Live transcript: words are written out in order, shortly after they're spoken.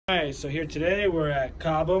Alright, so here today we're at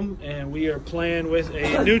Cobham and we are playing with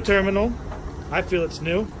a new terminal. I feel it's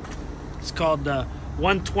new. It's called the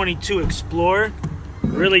 122 Explorer.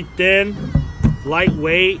 Really thin,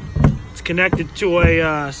 lightweight. It's connected to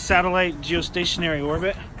a satellite geostationary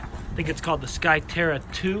orbit. I think it's called the Skyterra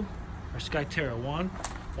 2 or Skyterra 1.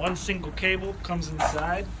 One single cable comes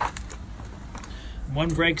inside. One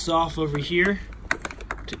breaks off over here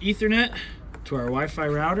to Ethernet to our Wi-Fi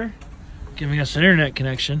router, giving us an internet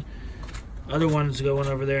connection. Other one's going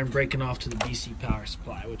over there and breaking off to the DC power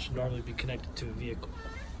supply, which would normally be connected to a vehicle.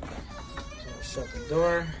 So I'll shut the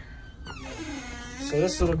door. So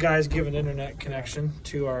this little guy's giving internet connection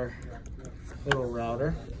to our little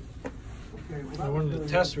router. And one of the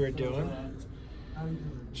tests we're doing,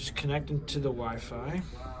 just connecting to the Wi-Fi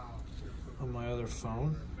on my other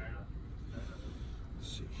phone.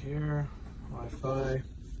 Let's see here, Wi-Fi.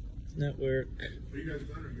 Network. We're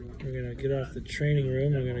gonna get off the training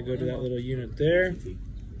room. I'm gonna go to that little unit there.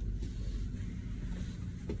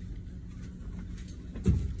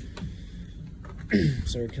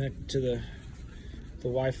 So we're connected to the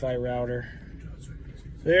Wi-Fi router.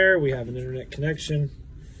 There we have an internet connection.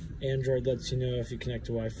 Android lets you know if you connect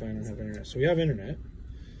to Wi-Fi and don't have internet. So we have internet.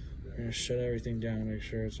 We're gonna shut everything down, make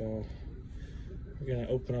sure it's all. We're gonna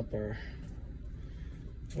open up our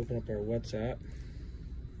WhatsApp.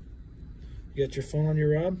 You got your phone on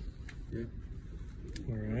you, Rob? Yeah.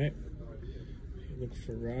 All right. Look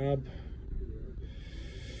for Rob.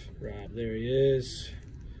 Rob, there he is.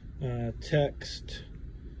 Text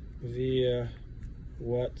via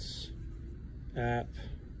WhatsApp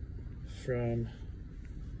from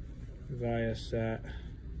Viasat.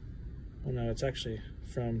 Oh no, it's actually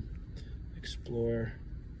from Explorer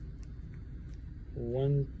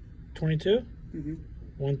 122? Mm-hmm.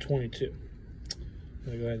 122. I'm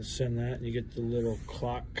gonna go ahead and send that, and you get the little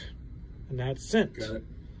clock, and that's sent. Got it.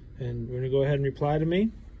 And we're gonna go ahead and reply to me.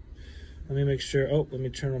 Let me make sure. Oh, let me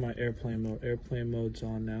turn on my airplane mode. Airplane mode's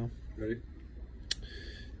on now. Ready?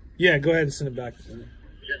 Yeah, go ahead and send it back. Just off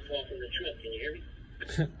in the truck. Can you hear me?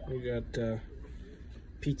 We got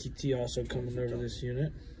PTT also coming over this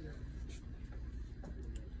unit.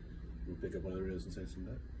 We'll pick up one of the radios and say some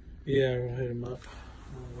back. Yeah, we'll hit him up.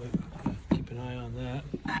 We'll keep an eye on that.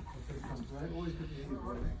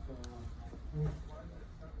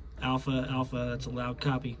 Alpha, that's a loud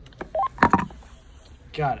copy.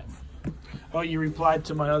 Got it. Oh, you replied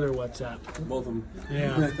to my other WhatsApp. Both of them.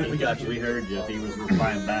 Yeah. We got you. We heard you. He was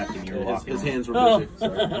replying back and you were walking. His hands were busy.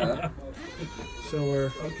 Sorry. So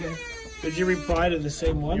we're okay. Did you reply to the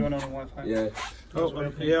same one? You went on Wi-Fi? Yeah.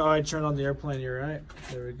 Oh, yeah. I turned on the airplane. You're right.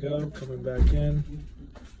 There we go. Coming back in.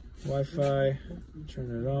 Wi-Fi.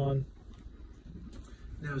 Turn it on.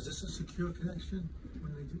 Now, is this a secure connection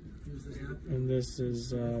when they use this app? And this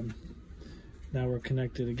is, now we're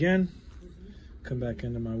connected again. Come back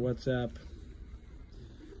into my WhatsApp.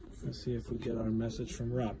 Let's see if we get our message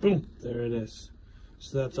from Rob. Boom, there it is.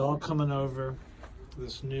 So that's all coming over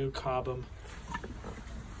this new Cobham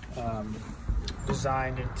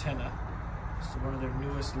designed antenna. It's one of their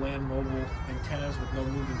newest land mobile antennas with no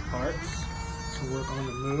moving parts to work on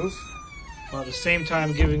the move. While at the same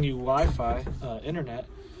time giving you Wi-Fi, internet,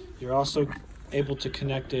 you're also able to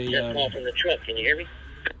connect a... Just off in the truck. Can you hear me?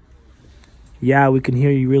 Yeah, we can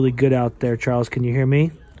hear you really good out there, Charles. Can you hear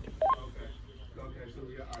me?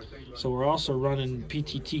 So we're also running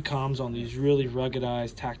PTT comms on these really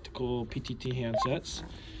ruggedized tactical PTT handsets.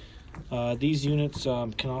 These units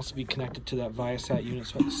can also be connected to that Viasat unit.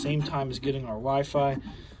 So at the same time as getting our Wi-Fi,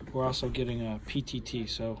 we're also getting a PTT.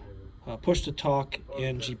 So push to talk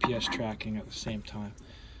and GPS tracking at the same time.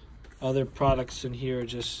 Other products in here are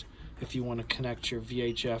just if you want to connect your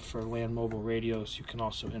VHF or land mobile radios, you can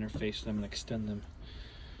also interface them and extend them.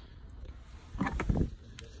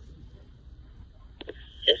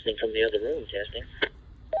 Testing from the other room. Testing.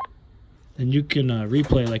 And you can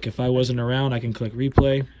replay, like if I wasn't around, I can click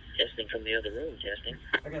replay. Testing from the other room. Testing.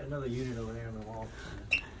 I got another unit over there on the wall.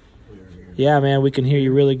 Yeah, man, we can hear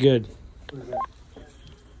you really good.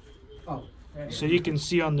 Oh, So you can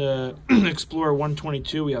see on the Explorer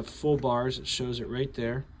 122, we have full bars. It shows it right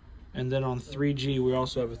there. And then on 3G, we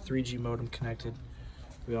also have a 3G modem connected.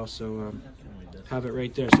 We also have it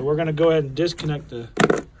right there. So we're going to go ahead and disconnect the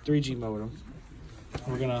 3G modem.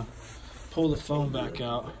 We're going to pull the phone back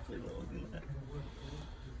out.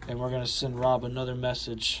 And we're going to send Rob another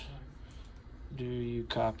message. Do you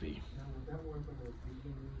copy?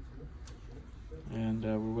 And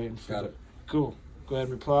we're waiting for Got it. Cool. Go ahead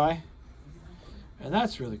and reply. And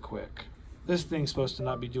that's really quick. This thing's supposed to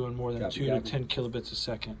not be doing more than 2 to 10 kilobits a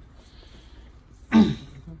second.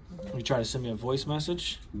 You try to send me a voice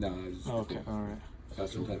message? No. I just, Okay, all right.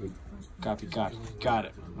 Custom typing. Copy. Got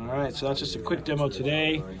it. All right, so that's just a quick demo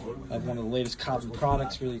today of one of the latest Cobham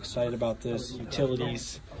products. Really excited about this.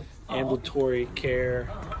 Utilities, ambulatory care,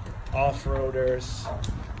 off-roaders,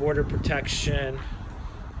 border protection.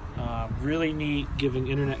 Really neat, giving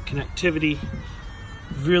internet connectivity.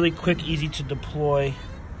 Really quick, easy to deploy.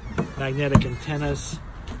 Magnetic antennas.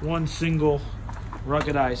 One single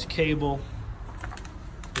ruggedized cable.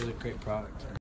 Really great product.